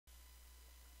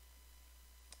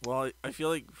Well, I feel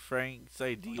like Frank's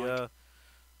idea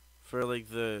for like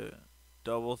the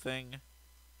double thing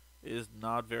is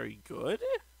not very good.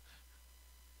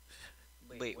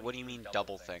 Wait, what do you mean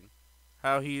double thing?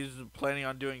 How he's planning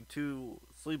on doing 2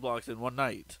 sleep blocks in one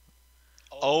night.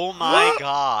 Oh my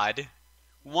god.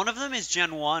 One of them is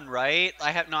Gen 1, right?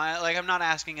 I have not like I'm not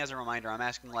asking as a reminder. I'm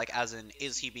asking like as in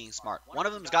is he being smart? One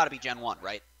of them's got to be Gen 1,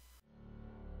 right?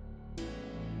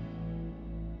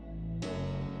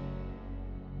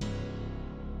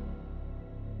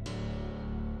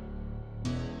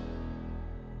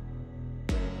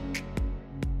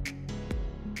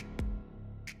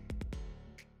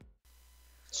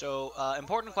 So,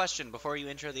 important question before you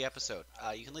enter the episode.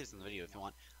 You can leave this in the video if you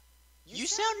want. You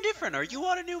sound different. Are you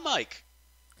on a new mic?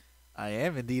 I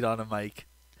am indeed on a mic.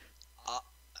 Uh,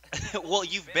 well,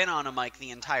 you've been on a mic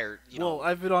the entire, Well,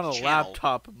 I've been on a channel.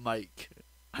 laptop mic.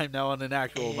 I'm now on an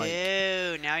actual mic.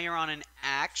 Ew, now you're on an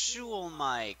actual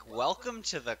mic. Welcome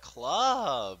to the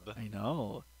club. I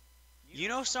know. You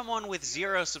know someone with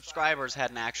 0 subscribers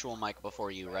had an actual mic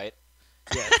before you, right?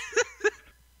 Yes.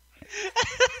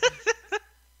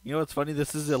 You know what's funny?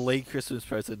 This is a late Christmas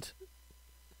present.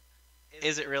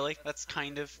 Is it really? That's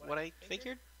kind of what I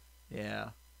figured. Yeah.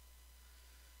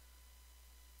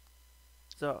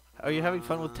 So, are you having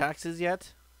fun with taxes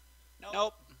yet?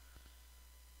 Nope.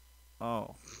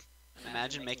 Oh.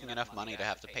 Imagine making enough money to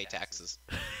have to pay taxes.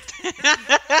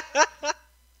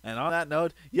 And on that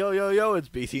note, yo, it's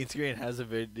B-tean Screen.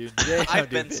 Hasn't been doing today. I've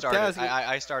been started.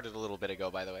 I started a little bit ago,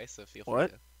 by the way, so feel free What?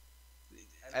 to.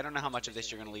 I don't know how much of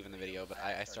this you're going to leave in the video, but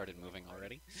I started moving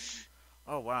already.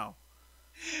 Oh, wow.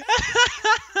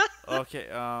 Okay,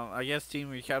 I guess team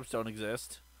recaps don't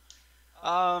exist.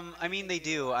 I mean, they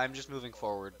do. I'm just moving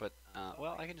forward, but,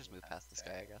 well, I can just move past this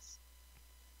guy, I guess.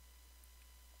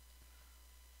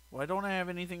 Why don't I have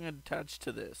anything attached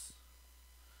to this?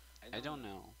 I don't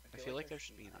know. I feel like there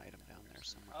should be an item down there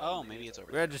somewhere. Oh, maybe it's over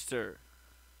there. Register.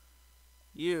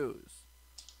 Use.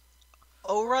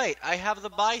 Oh, right. I have the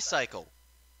bicycle.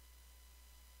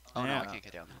 Oh, no, Yeah. I can't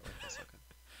get down there. That's okay.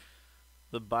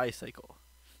 The bicycle.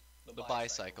 The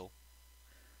bicycle.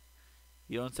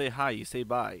 You don't say hi, you say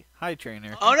bye. Hi,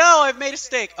 trainer. Oh, no, I've made a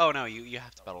mistake. Oh, no, you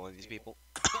have to battle with these people.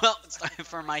 Well, it's time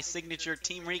for my signature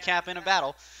team recap in a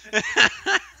battle.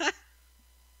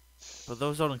 But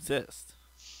those don't exist.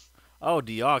 Oh,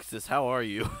 Deoxys, how are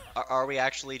you? Are we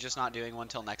actually just not doing one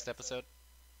till next episode?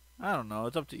 I don't know,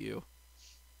 it's up to you.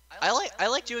 I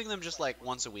like doing them just like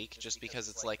once a week, just because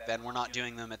it's like then we're not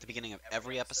doing them at the beginning of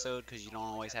every episode because you don't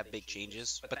always have big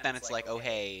changes. But then it's like, oh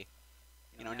hey,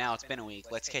 now it's been a week.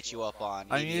 Let's catch you up on.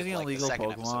 I'm maybe using like, illegal the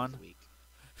second episode of Pokemon. the week.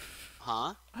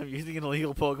 Huh? I'm using an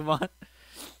illegal Pokemon.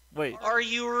 Wait, Are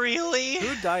you really?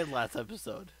 who died last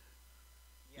episode?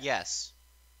 Yes.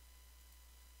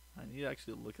 I need to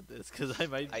actually look at this because I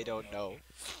might. I don't know.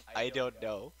 I don't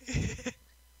know.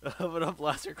 Open up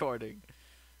last recording.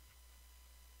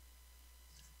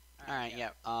 Alright, yeah.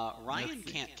 Ryan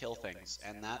can't kill things,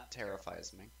 and that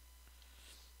terrifies me.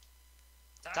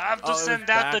 Time to Oh, it was send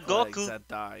out the Backlegs Goku. that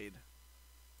died.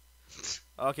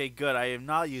 Okay, good. I am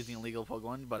not using illegal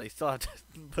Pokemon, but I still have to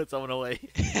put someone away.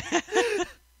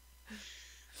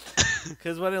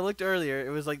 Because when I looked earlier, it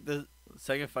was like the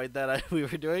second fight that we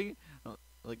were doing.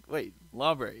 Like, wait,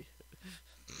 Lombre.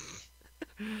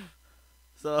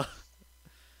 So,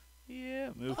 yeah,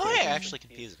 move Oh, forward. I actually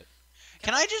confused it.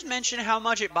 Can I just mention how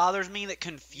much it bothers me that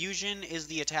Confusion is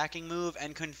the attacking move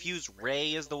and Confuse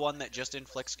Ray is the one that just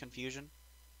inflicts confusion?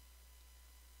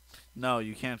 No,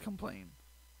 you can't complain.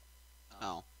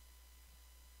 Oh.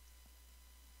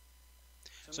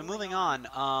 So moving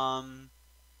on,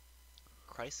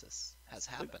 Crisis has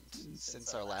happened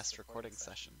since our last recording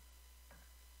session.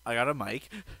 I got a mic.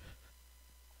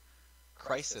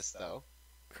 Crisis, though.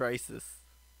 Crisis.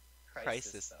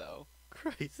 Crisis, though.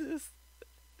 Crisis.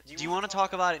 Do you want to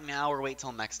talk about it now or wait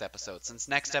till next episode? Since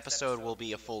next episode will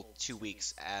be a full 2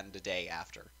 weeks and a day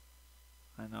after.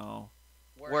 I know.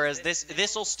 Whereas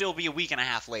this will still be a week and a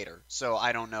half later, so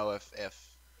I don't know if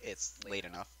it's late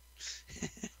enough.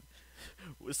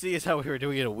 See, is how we were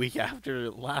doing it a week after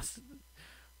last.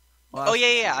 Oh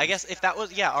yeah. I guess if that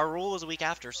was our rule was a week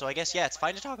after, so I guess it's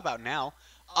fine to talk about now.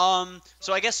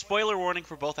 So I guess spoiler warning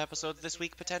for both episodes this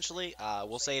week potentially.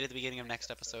 We'll say it at the beginning of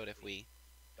next episode if we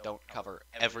don't cover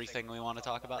everything we want to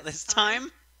talk about this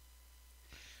time.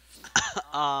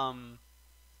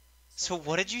 So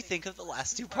what did you think of the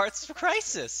last 2 parts of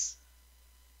Crisis?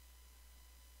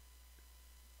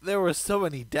 There were so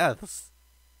many deaths.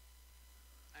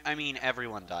 I mean,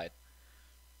 everyone died.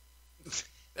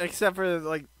 Except for,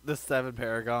 like, the 7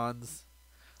 Paragons.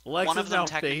 Lex One is of them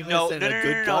now famous no, and a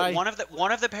good no. guy. One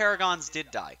of the Paragons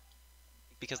did die.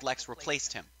 because Lex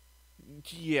replaced him.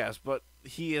 Yes, but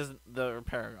he isn't the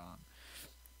Paragon.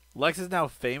 Lex is now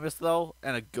famous though,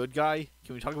 and a good guy.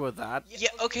 Can we talk about that? Yeah,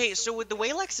 okay, so with the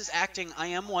way Lex is acting, I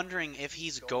am wondering if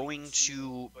he's going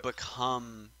to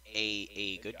become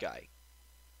a good guy.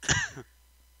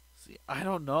 See, I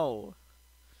don't know.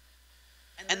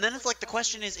 And then it's like the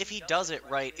question is, if he does it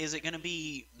right, is it going to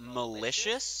be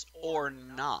malicious or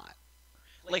not?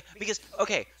 Like, because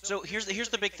okay, so here's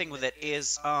the big thing with it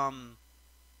is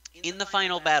in the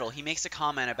final battle, he makes a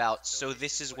comment about, so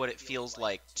this is what it feels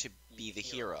like to be the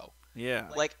hero. Yeah.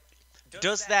 Like,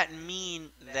 does that mean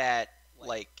that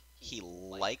like he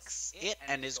likes it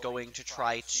and is going to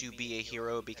try to be a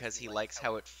hero because he likes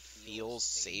how it feels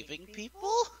saving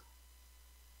people?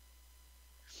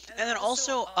 And then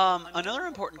also, another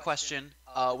important question,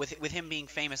 with him being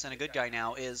famous and a good guy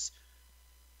now, is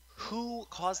who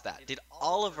caused that? Did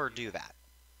Oliver do that?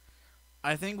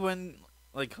 I think when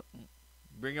like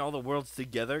bring all the worlds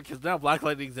together, because now Black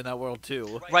Lightning's in that world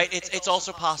too. Right. It's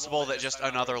also possible that just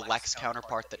another Lex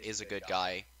counterpart that is a good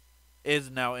guy.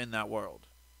 Is now in that world.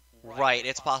 Right.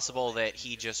 It's possible that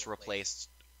he just replaced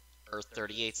Earth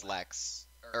 38's Lex,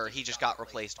 or he just got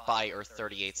replaced by Earth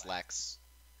 38's Lex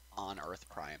on Earth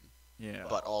Prime. Yeah.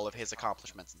 But all of his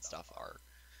accomplishments and stuff are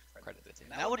credited to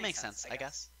him. That would make sense, I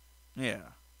guess. Yeah.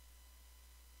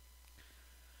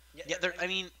 Yeah, I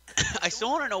mean, I still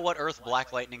want to know what Earth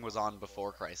Black Lightning was on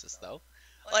before Crisis, though.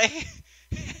 Like,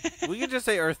 We can just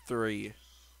say Earth 3.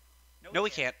 no, we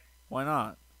can't, Why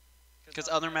not? because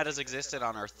other metas existed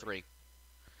on Earth 3.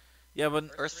 Yeah,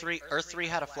 but Earth 3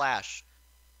 had a Flash.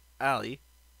 Allie,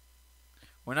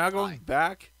 we're now going Hi.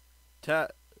 back to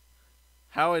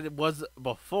how it was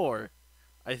before,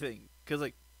 I think. Because,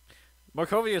 like,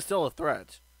 Markovia is still a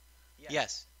threat.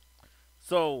 Yes.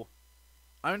 So,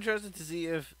 I'm interested to see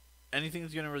if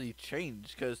anything's going to really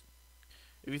change. Because,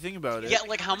 if you think about it... Yeah,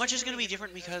 like, how much is going to be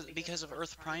different because of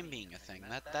Earth Prime being a thing?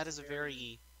 That is a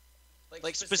very...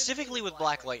 Like, specifically with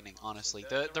Black Lightning, honestly.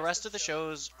 The rest of the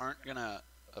shows aren't going to...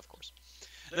 Of course.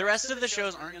 The rest of the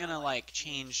shows aren't going to, like,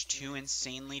 change too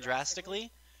insanely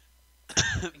drastically.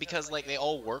 Because, like, they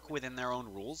all work within their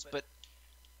own rules. But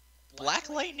Black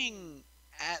Lightning,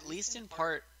 at least in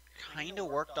part, kind of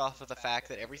worked off of the fact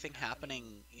that everything happening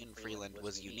in Freeland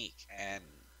was unique. And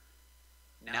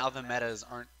now the metas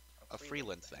aren't a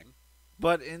Freeland thing.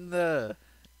 But in the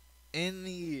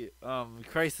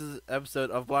Crisis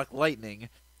episode of Black Lightning,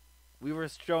 we were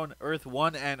shown Earth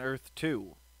 1 and Earth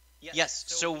 2. Yes,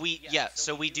 so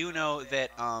we do know that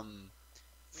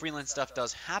Freeland stuff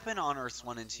does happen on Earths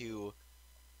 1 and 2,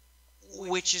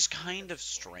 which is kind of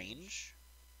strange,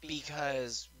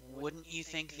 because wouldn't you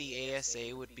think the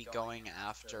ASA would be going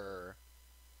after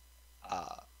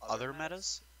other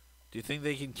metas? Do you think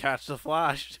they can catch the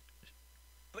Flash?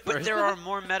 But there are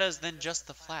more metas than just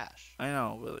the Flash. I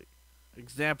know, but like,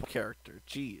 example character,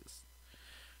 jeez.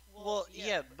 Well,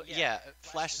 yeah, but yeah,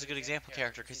 Flash is a good example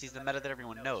character because he's the meta that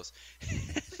everyone knows.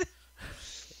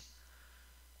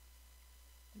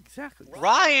 Exactly.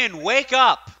 Ryan, wake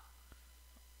up!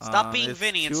 Stop being It's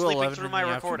Vinny and sleeping 2:11 through in my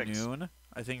the recordings. afternoon.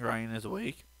 I think Ryan is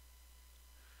awake.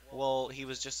 Well, he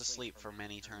was just asleep for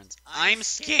many turns. I'm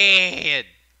scared!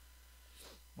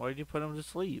 Why did you put him to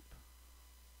sleep?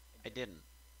 I didn't.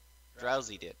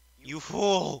 Drowsy did. You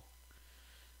fool!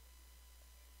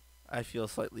 I feel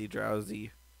slightly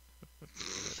drowsy.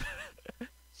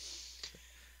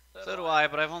 So do I,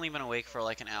 but I've only been awake for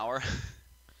like an hour.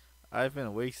 I've been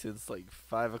awake since like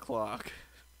 5 o'clock.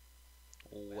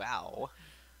 Wow.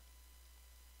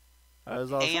 I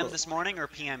was also AM this morning or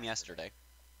PM yesterday?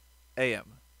 AM.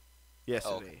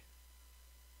 Yesterday.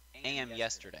 AM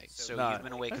yesterday. So Nah, you've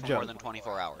been awake I'm for more joking. than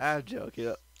 24 hours. I'm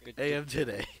joking. Good, AM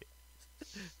today.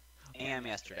 AM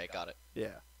yesterday, got it.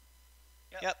 Yeah.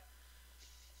 Yep.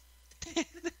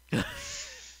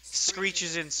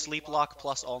 Screeches in Sleeplock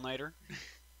plus all-nighter.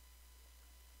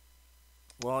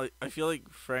 Well, I feel like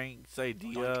Frank's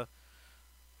idea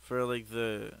for like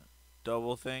the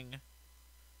double thing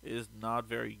is not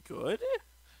very good.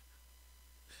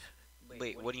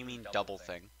 Wait, what do you mean double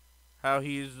thing? How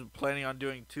he's planning on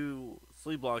doing 2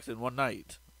 Sleeplockes in one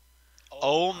night.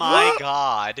 Oh my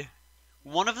god.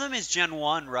 One of them is Gen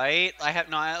 1, right? I'm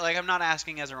not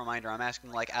asking as a reminder. I'm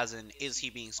asking like as in, is he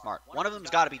being smart? One of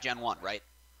them's got to be Gen 1, right?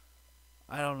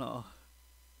 I don't know.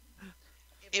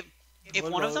 If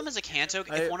What one of about- them is a Kanto,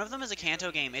 if one of them is a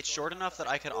Kanto game, it's short enough that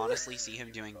I could honestly see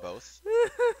him doing both.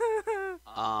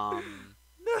 No.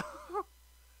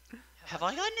 Have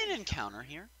I gotten an encounter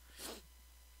here?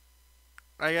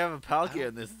 I have a Palkia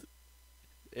in this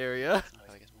area.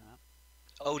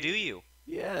 Oh, do you?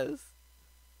 Yes.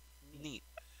 Neat.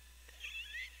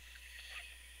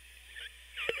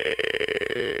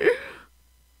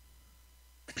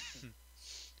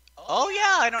 Oh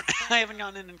yeah, I haven't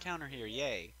gotten an encounter here.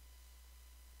 Yay.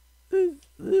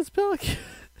 This Pelican.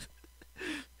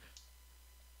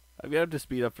 I'm gonna have to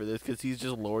speed up for this because he's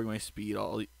just lowering my speed.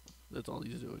 That's all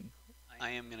he's doing.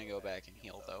 I am gonna go back and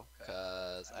heal though,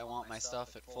 cause I want my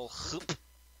stuff at full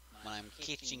when I'm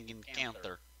catching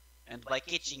encounter. And by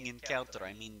catching encounter,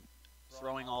 I mean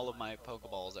throwing all of my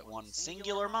Pokeballs at one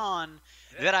singular Mon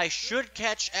that I should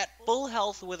catch at full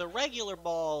health with a regular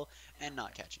ball and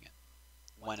not catching it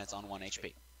when it's on 1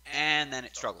 HP. And then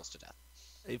it struggles to death.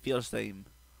 I feel the same.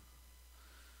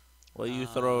 Well, you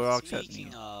throw rocks at me.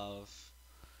 Speaking of,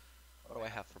 what do I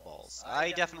have for balls?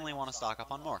 I definitely want to stock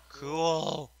up on more.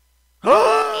 Cool.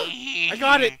 I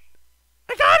got it!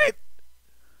 I got it!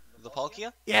 The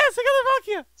Palkia? Yes, I got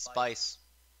the Palkia! Spice.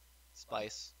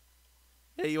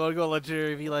 Hey, you want to go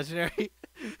legendary v legendary?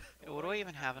 What do I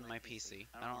even have in my PC?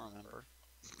 I don't remember.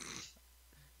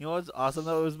 You know what's awesome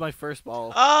though? It was my first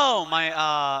ball. Oh, my,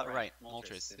 right.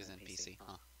 Moltres is in PC,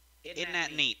 huh? Isn't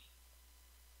that neat?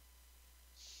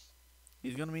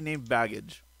 He's gonna be named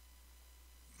Baggage.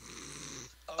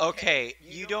 Okay,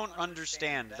 you don't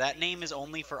understand. That name is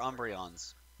only for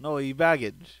Umbreons. No, he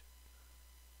Baggage.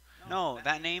 No,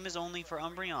 that name is only for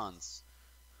Umbreons.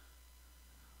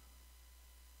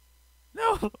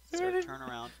 No! So turn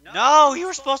around. No, you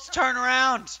were supposed to turn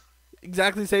around!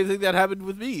 Exactly the same thing that happened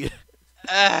with me.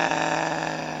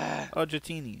 Oh,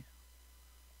 Jatini.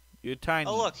 You're tiny.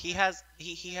 Oh look, he has a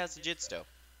Jitsto.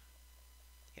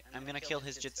 I'm gonna kill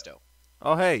his Jitsto.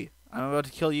 Oh, hey. I'm about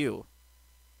to kill you.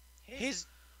 His...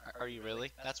 Are you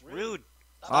really? That's rude.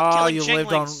 Oh, you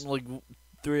lived on, like,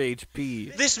 3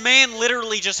 HP. This man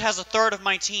literally just has a third of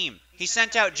my team. He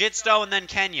sent out Jitsto and then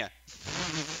Kenya.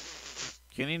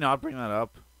 Can you not bring that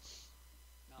up?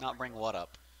 Not bring what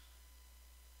up?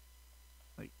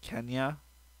 Like, Kenya?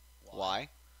 Why?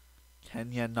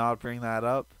 Kenya not bring that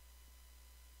up?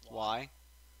 Why?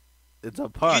 It's a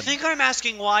pun. You think I'm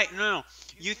asking why? No.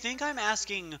 You think I'm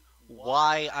asking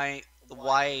why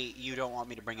you don't want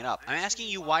me to bring it up? I'm asking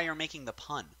you why you're making the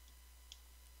pun.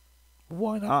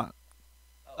 Why not?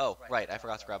 Oh, right. I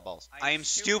forgot to grab balls. I am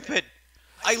stupid.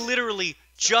 I literally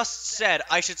just said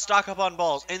I should stock up on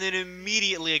balls and then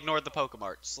immediately ignored the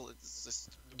Pokemart. So it's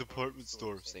just department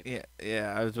store. Same thing.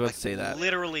 Yeah, I was about to say that.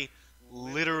 Literally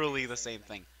the same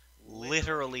thing.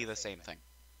 Literally the same thing.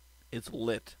 It's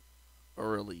lit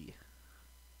early.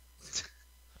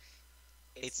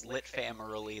 It's lit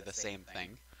famerally the same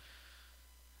thing.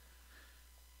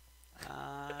 Do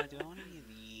I want any of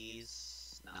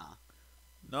these? Nah.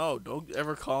 No, don't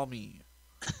ever call me.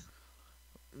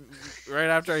 Right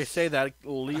after I say that,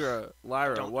 Lyra,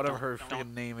 whatever her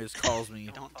freaking name is, calls me.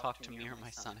 Don't talk to me or my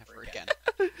son ever again.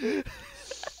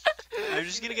 I'm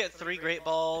just gonna get 3 Great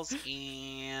Balls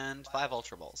and 5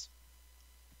 Ultra Balls.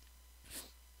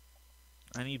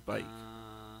 I need Bite.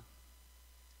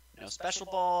 No Special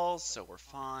Balls, so we're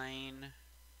fine.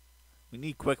 We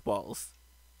need Quick Balls.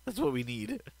 That's what we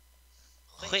need.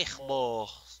 Quick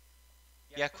Balls.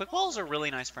 Yeah, Quick Balls are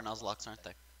really nice for Nuzlocke, aren't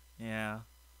they? Yeah.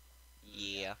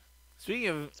 Yeah. Speaking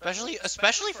of...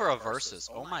 Especially for a Versus.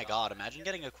 Oh my god, imagine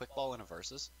getting a Quick Ball in a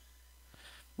Versus.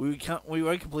 We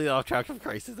went completely off track of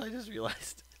Crisis, I just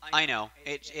realized. I know.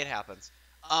 It happens.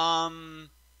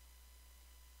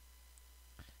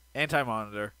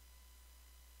 Anti-Monitor.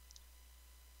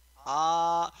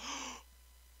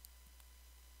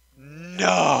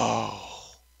 No!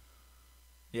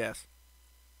 Yes.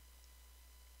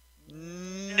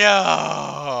 No!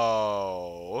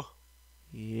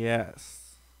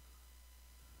 Yes.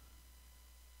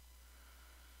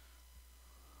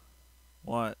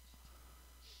 What?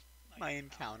 My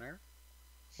encounter.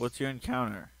 What's your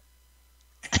encounter?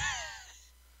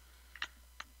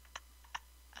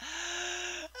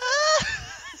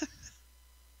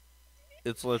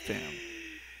 It's lit fam.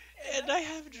 And I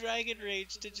have Dragon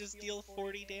Rage to just deal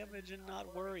 40 damage and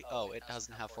not worry. Oh, it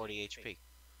doesn't have 40 HP.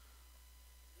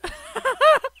 Did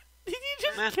you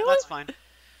just kill That's it? fine.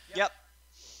 Yep.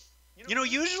 You know,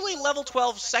 usually level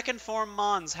 12 second form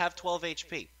Mons have 12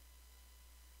 HP.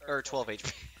 Or 12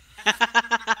 HP.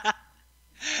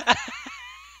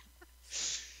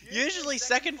 Usually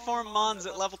second form Mons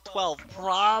at level 12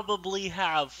 probably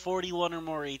have 41 or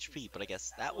more HP, but I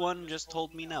guess that one just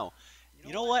told me no.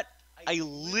 You know what? I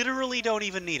literally don't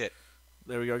even need it.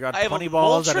 There we go. Got I have 20 a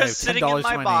balls and I have Moltres sitting in $10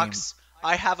 my to my box.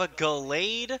 I have a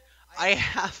Gallade. I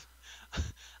have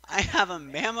a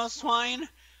Mamoswine.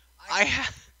 I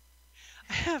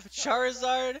have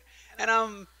Charizard, and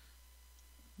I'm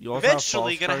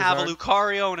eventually gonna have a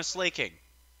Lucario and a Slaking.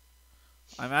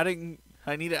 I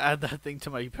need to add that thing to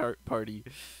my party.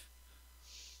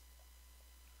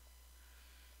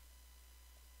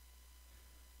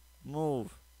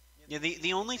 Move. Yeah,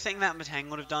 the only thing that Metang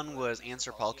would have done was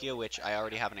answer Palkia, which I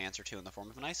already have an answer to in the form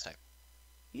of an ice type.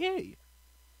 Yay.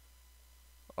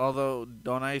 Although,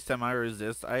 don't I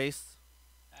semi-resist ice?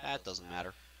 That doesn't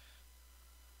matter.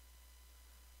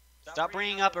 Stop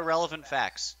bringing up irrelevant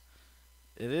facts.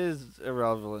 It is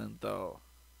irrelevant, though.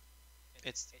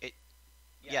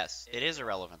 Yes, it is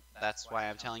irrelevant. That's why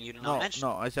I'm telling you to not mention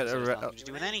No, I said it. It has nothing to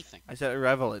do with anything. I said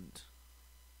irrelevant.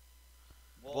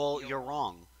 Well, you're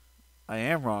wrong. I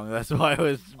am wrong. That's why I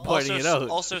was pointing it out.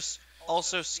 Also,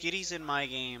 skitties in my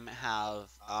game have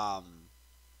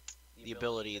the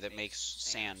ability that makes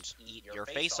sand eat your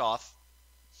face off.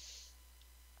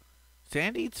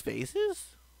 Sand eats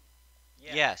faces?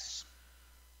 Yes.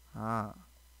 Ah.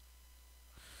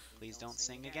 Please don't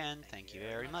sing again. Thank you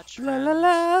very much, La la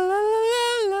la la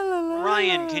la la la.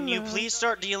 Ryan, can you please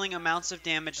start dealing amounts of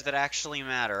damage that actually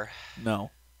matter? No.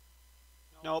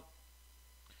 Nope.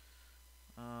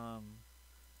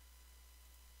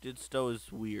 Jidsto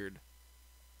is weird.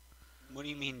 What do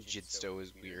you mean Jidsto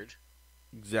is weird?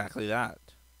 Exactly that.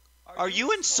 Are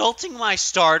you insulting my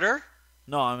starter?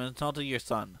 No, I'm insulting your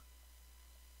son.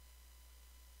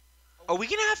 Are we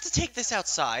gonna have to take this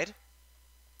outside?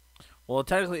 Well,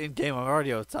 technically in game, I'm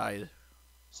already outside.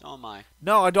 So am I.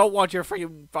 No, I don't want your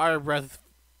freaking fire breath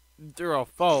through a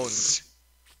phone.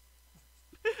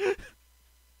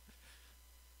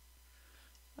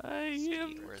 I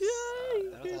am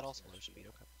dying. That also low speed,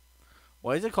 okay.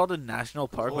 Why is it called a national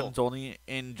park when Cool. it's only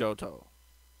in Johto?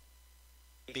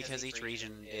 Because each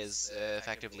region is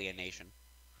effectively a nation.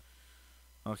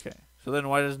 Okay. So then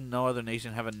why does no other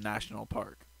nation have a national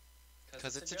park?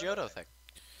 Because it's a Johto thing.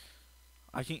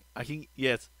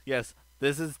 Yes.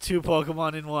 This is 2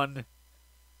 Pokemon in 1.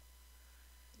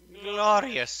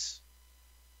 Glorious.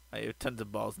 I have tons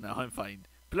of balls now, I'm fine.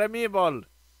 Play me a ball!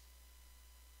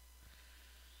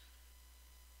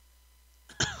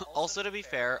 Also, to be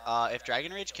fair, if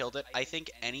Dragon Rage killed it, I think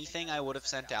anything I would have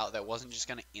sent out that wasn't just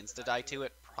gonna insta-die to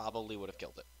it probably would have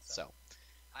killed it. So,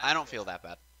 I don't feel that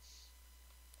bad.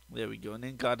 There we go,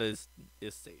 Ninkata is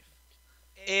safe.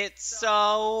 It's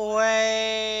away.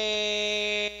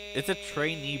 It's a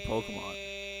trainee Pokemon.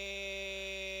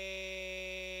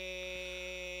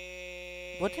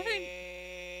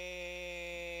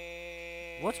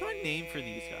 What's my name for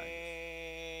these guys?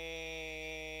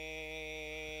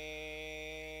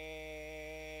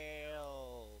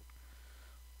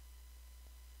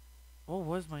 What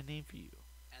was my name for you?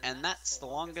 And that's the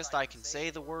longest I can say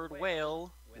the word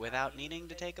whale without needing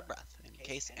to take a breath, in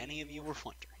case any of you were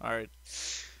wondering. Alright.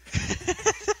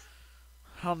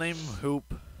 I'll name him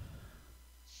Hoop.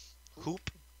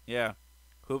 Hoop? Yeah.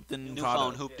 Hoop the Ninkata. New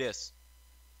phone, hoop dis.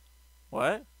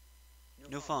 What?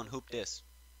 New phone, hoop dis.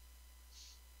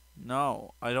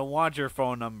 No, I don't want your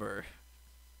phone number.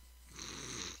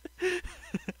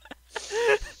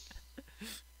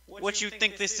 What you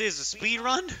think this is, a speed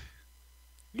run?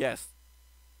 Yes.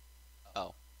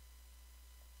 Oh.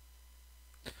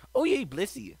 Oh yay,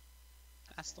 Blissey.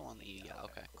 That's the one that you, yeah,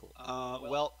 okay, cool.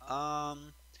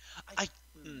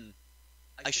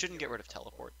 I shouldn't get rid of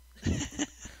teleport.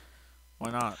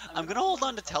 Why not? I'm gonna hold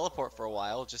on to teleport for a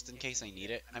while, just in case I need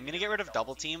it. I'm gonna get rid of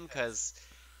double team, because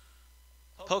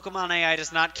Pokemon AI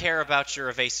does not care about your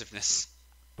evasiveness.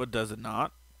 But does it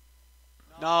not?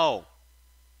 No.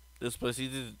 This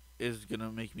Blissey is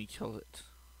gonna make me kill it.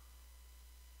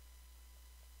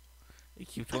 It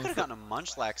keeps I going could have for... gotten a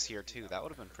Munchlax here too. That would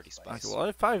have been pretty spicy. Okay, well, I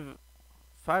have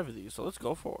five of these, so let's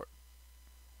go for it.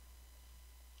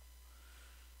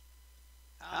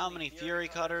 How many Fury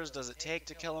Cutters does it take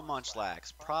to kill a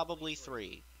Munchlax? Probably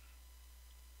 3.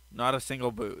 Not a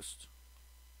single boost.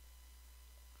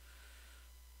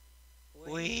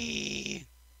 Wee.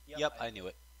 Yep, I knew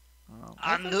it.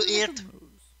 I knew it.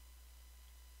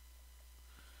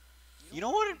 You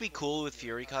know what would be cool with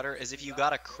Fury Cutter is if you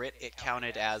got a crit, it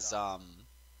counted as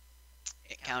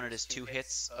 2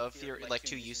 hits of Fury, like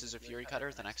 2 uses of Fury Cutter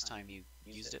the next time you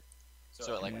used it.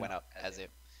 So it like went up as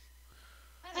it.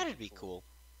 That'd be cool.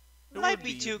 It might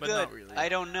be too good. Really. I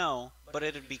don't know, but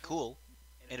it'd be cool.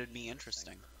 It'd be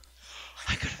interesting.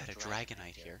 I could have had a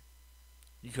Dragonite here.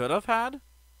 You could have had?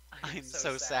 I'm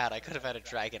so sad. I could have had a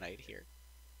Dragonite here.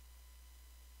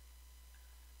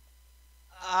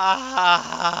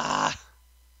 Ah!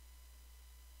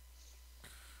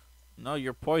 No,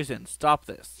 you're poisoned. Stop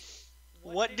this.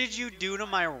 What did you do to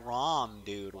my ROM,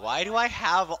 dude? Why do I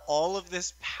have all of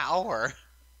this power?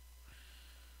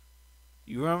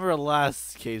 You remember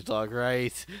last Cagelocke,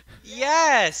 right?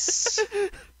 Yes.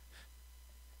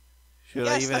 Should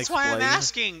I Yes, even that's explain? why I'm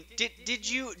asking. Did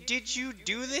you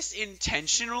do this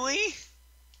intentionally?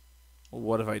 Well,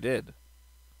 what if I did?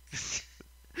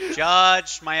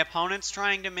 Judge, my opponent's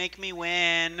trying to make me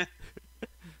win.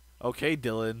 Okay,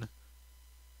 Dylan.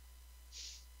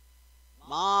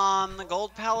 Mom, the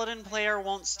gold paladin player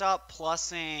won't stop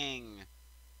plussing.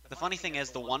 The funny thing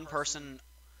is, the one person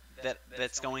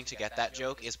that's going to get that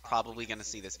joke is probably going to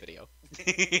see this video.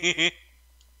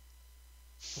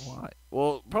 Why?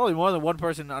 Well, probably more than one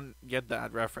person get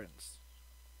that reference.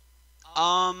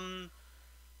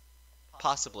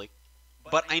 Possibly.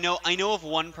 But I know of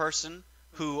one person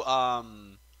who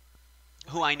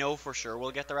I know for sure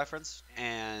will get the reference,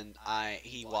 and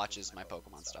he watches my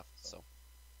Pokemon stuff. So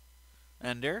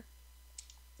Ender?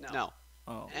 no.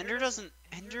 Oh. Ender doesn't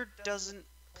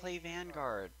play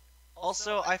Vanguard.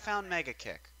 Also, I found Mega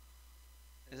Kick.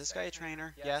 Is this guy a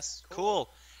trainer? Yes. Cool.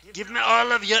 Give me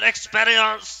all of your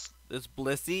experience. This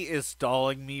Blissey is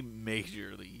stalling me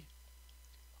majorly.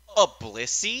 A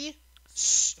Blissey?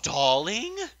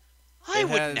 Stalling? I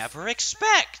would never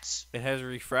expect. It has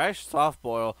Refresh, Soft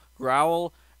Boil,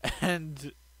 Growl,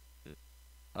 and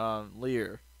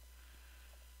Leer.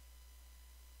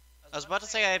 I was about to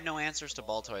say I have no answers to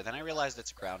Baltoy, then I realized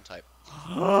it's a ground type.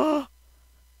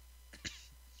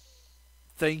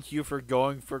 Thank you for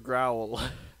going for Growl.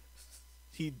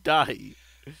 He died.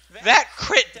 That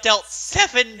crit dealt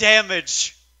 7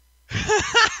 damage!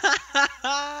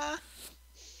 I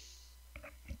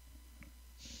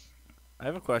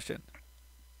have a question.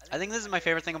 I think this is my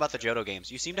favorite thing about the Johto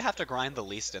games. You seem to have to grind the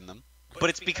least in them.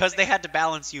 But it's because they had to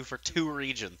balance you for 2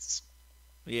 regions.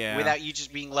 Yeah. Without you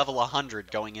just being level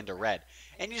 100 going into red.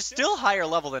 And you're still higher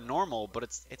level than normal, but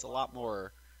it's a lot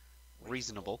more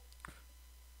reasonable.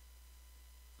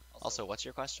 Also, what's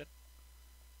your question?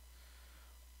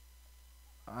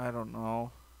 I don't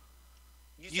know.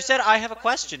 You said I have a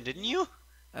question, didn't you?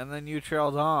 And then you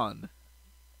trailed on.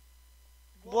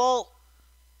 Well,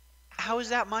 how is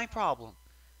that my problem?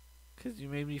 Because you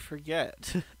made me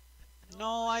forget.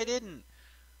 No, I didn't.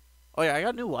 Oh yeah, I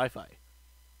got new Wi-Fi.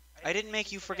 I didn't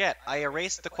make you forget. I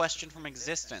erased the question from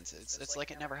existence. It's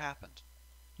like it never happened.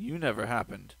 You never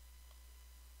happened.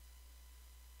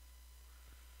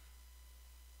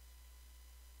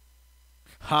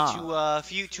 Ha.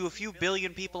 To a few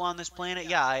billion people on this planet,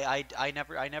 yeah, I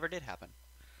never did happen.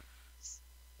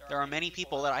 There are many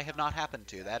people that I have not happened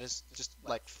to. That is just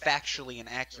like factually an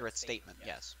accurate statement.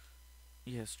 Yes.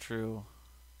 Yes, true.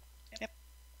 Yep.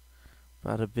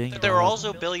 Bada bing. There are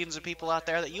also billions of people out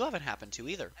there that you haven't happened to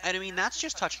either. And I mean, that's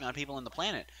just touching on people in the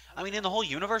planet. I mean, in the whole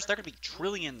universe, there could be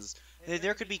trillions,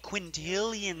 there could be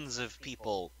quintillions of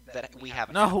people that we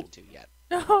haven't happened to yet.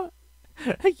 No,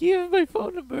 I gave him my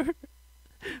phone number.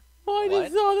 Why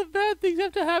does all the bad things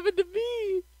have to happen to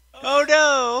me? Oh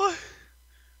no!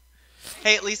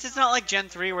 Hey, at least it's not like Gen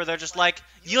 3 where they're just like,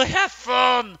 you have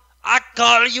fun! I'll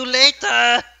call you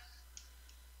later!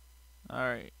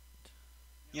 Alright.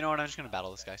 You know what, I'm just gonna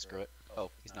battle this guy, screw it.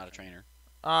 Oh, he's not a trainer.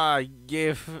 Oh,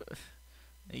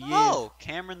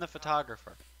 Cameron the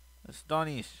photographer.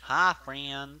 Astonish. Hi,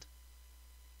 friend.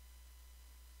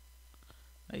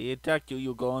 I attack you,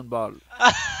 you go on ball.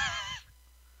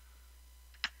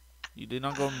 You did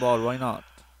not go on ball, why not?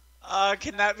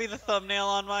 Can that be the thumbnail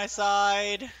on my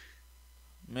side?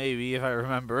 Maybe, if I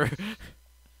remember.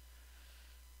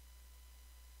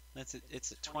 It's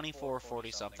at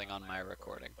 24:40 something on my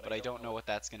recording, but I don't know what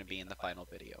that's going to be in the final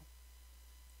video.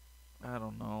 I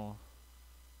don't know.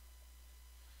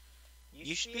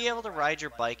 You should be able to ride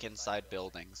your bike inside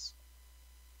buildings.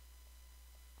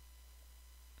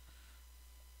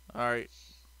 Alright.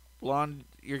 Blonde,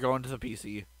 you're going to the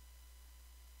PC.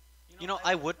 You know,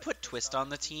 I would put Twist on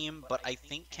the team, but I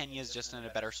think Kenya's just in a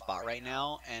better spot right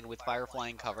now, and with Fire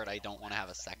Flying covered, I don't want to have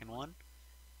a second one.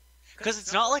 Because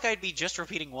it's not like I'd be just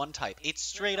repeating one type. It's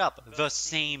straight up the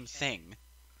same thing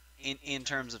in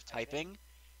terms of typing.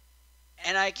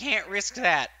 And I can't risk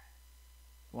that.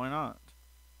 Why not?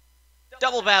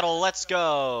 Double battle, let's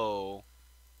go!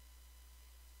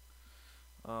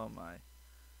 Oh my.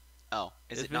 Oh,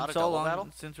 is It's it not been a so double long battle?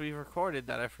 since we recorded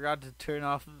that I forgot to turn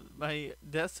off my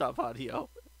desktop audio.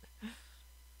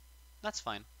 That's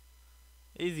fine.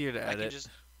 Easier to edit.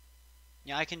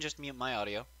 I can just mute my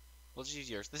audio. We'll just use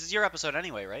yours. This is your episode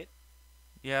anyway, right?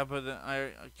 Yeah, but then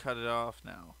I cut it off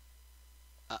now.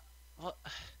 Well,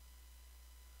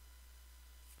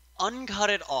 uncut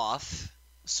it off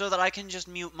so that I can just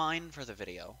mute mine for the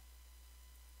video.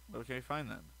 Okay, fine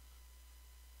then.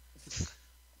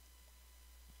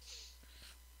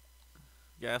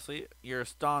 Ghastly, you're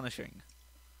astonishing.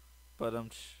 But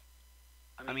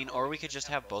I mean, or we could just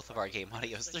have both of our game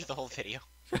audios through the whole video.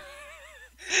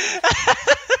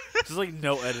 just like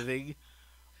no editing.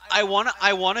 I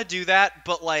wanna do that,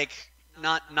 but like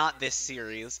Not this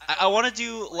series. I want to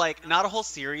do, like, not a whole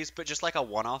series, but just, like, a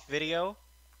one-off video.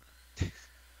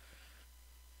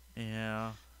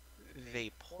 Yeah.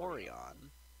 Vaporeon.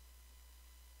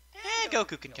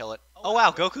 Goku can kill it. Oh,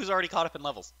 wow, Goku's already caught up in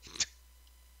levels.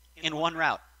 In one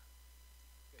route.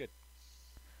 Good.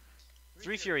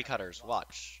 3 Fury Cutters.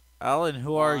 Watch. Alan,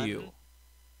 who are you?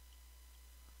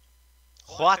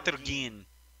 Huatergin.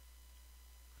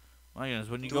 My goodness,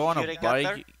 when you Do go on a Fury Cutter?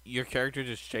 bike, your character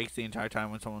just shakes the entire time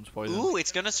when someone's poisoned. Ooh,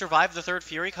 it's gonna survive the 3rd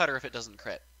Fury Cutter if it doesn't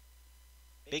crit.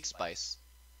 Big spice.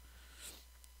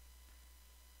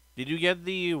 Did you get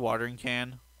the watering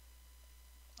can?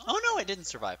 Oh, no, it didn't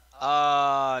survive.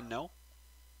 No.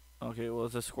 Okay, well,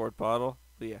 it's a squirt bottle.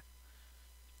 But yeah.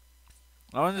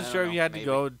 I wasn't I sure don't if know, you had maybe. to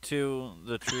go to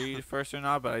the tree first or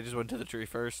not, but I just went to the tree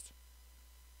first.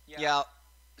 Yeah.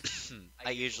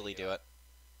 I usually do it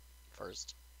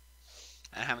first.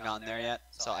 I haven't gotten there yet,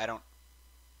 so I don't...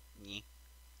 Nyeh.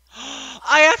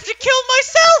 I have to kill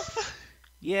myself!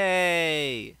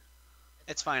 Yay!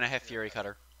 It's fine, I have Fury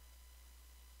Cutter.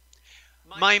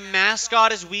 My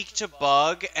mascot is weak to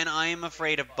bug, and I am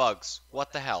afraid of bugs.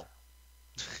 What the hell?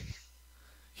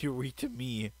 You're weak to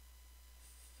me.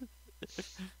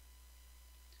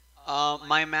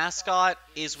 My mascot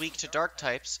is weak to dark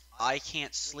types. I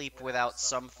can't sleep without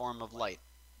some form of light,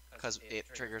 because it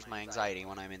triggers my anxiety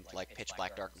when I'm in, like, pitch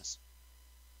black darkness.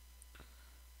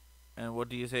 And what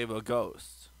do you say about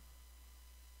ghosts?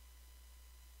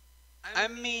 I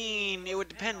mean, it would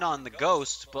depend on the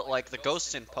ghost, but, like, the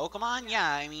ghosts in Pokemon, yeah,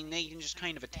 I mean, they can just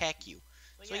kind of attack you.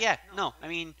 So, yeah, no, I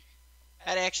mean,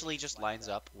 that actually just lines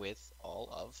up with all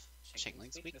of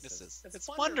Chinglink's weaknesses. It's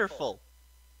wonderful.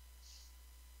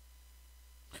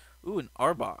 Ooh, an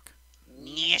Arbok.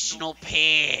 National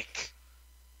pick.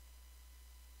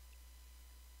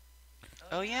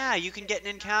 Oh, yeah, you can get an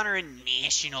encounter in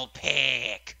National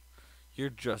pick.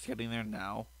 You're just getting there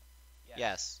now.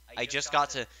 Yes, I just got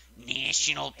to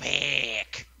National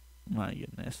pick. My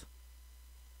goodness.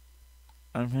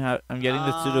 I'm getting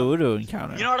the Sudowoodo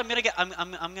encounter. You know what I'm gonna get?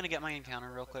 I'm gonna get my encounter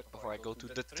real quick before I go to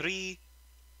the tree.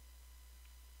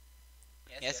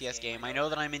 Yes, game. I know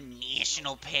that I'm in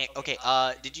National pick. Okay.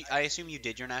 Did you? I assume you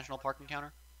did your national park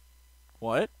encounter.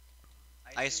 What?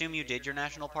 I assume you did your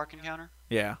national park encounter.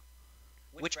 Yeah.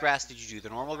 Which grass did you do? The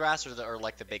normal grass or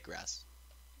like the big grass?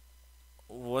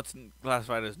 What's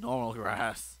classified as normal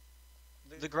grass?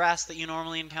 The grass that you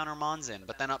normally encounter Mons in,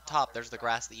 but then up top there's the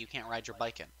grass that you can't ride your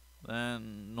bike in.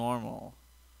 Then normal.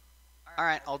 All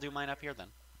right, I'll do mine up here then.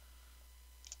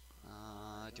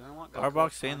 Do I want Goku Arbok,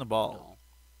 up stay in front? the ball.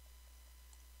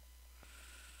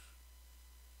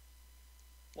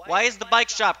 No. Why is the bike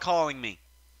shop calling me?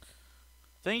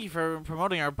 Thank you for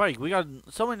promoting our bike. We got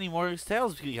so many more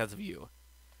sales because of you.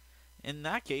 In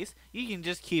that case, you can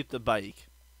just keep the bike.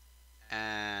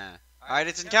 Alright,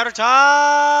 it's encounter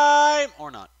time!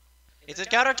 Or not. It's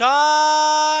encounter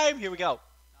time! Here we go.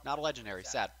 Not a legendary.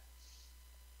 Sad.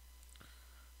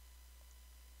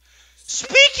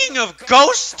 Speaking of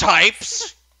ghost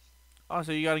types! Oh,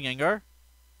 so you got a Gengar?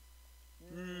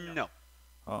 No.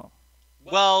 Oh.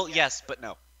 Well, yes, but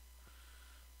no.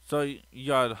 So you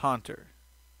got a Haunter.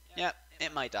 Yep,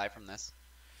 it might die from this.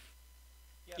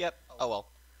 Yep. Oh well.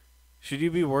 Should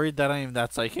you be worried that I am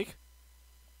that psychic?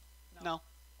 No.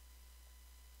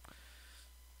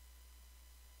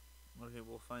 Okay,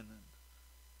 we'll find then.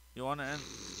 You wanna end?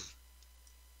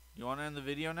 You wanna end the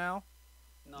video now?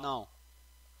 No.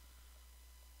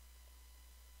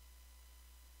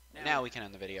 Now we can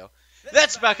end the video.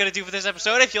 That's about going to do for this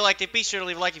episode. If you liked it, be sure to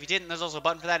leave a like. If you didn't, there's also a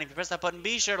button for that. And if you press that button,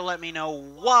 be sure to let me know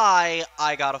why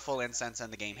I got a full incense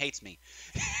and the game hates me.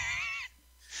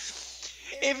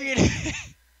 If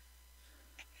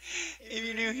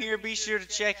you're new here, be sure to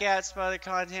check out some other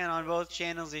content on both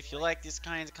channels. If you like this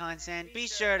kind of content, be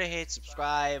sure to hit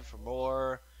subscribe for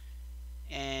more.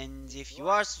 And if you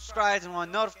are subscribed and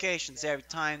want notifications every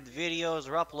time the videos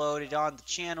are uploaded on the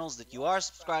channels that you are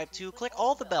subscribed to, click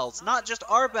all the bells. Not just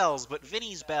our bells, but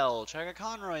Vinny's bell, Chugga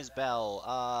Conroy's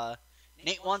bell,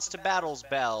 Nate Wants to Battle's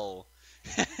bell,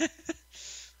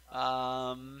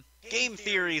 Game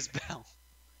Theory's bell.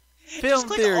 Film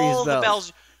Theory's the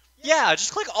bells. Yeah,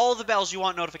 just click all the bells you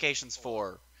want notifications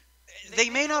for. They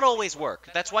may not always work.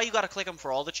 That's why you gotta click them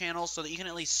for all the channels so that you can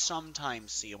at least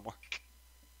sometimes see them work.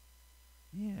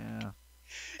 Yeah.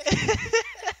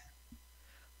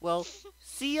 Well,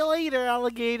 see you later,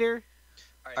 alligator.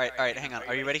 Alright, hang on.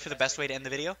 Are you ready for the best way to end the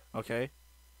video? Okay.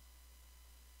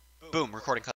 Boom,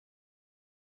 recording cut.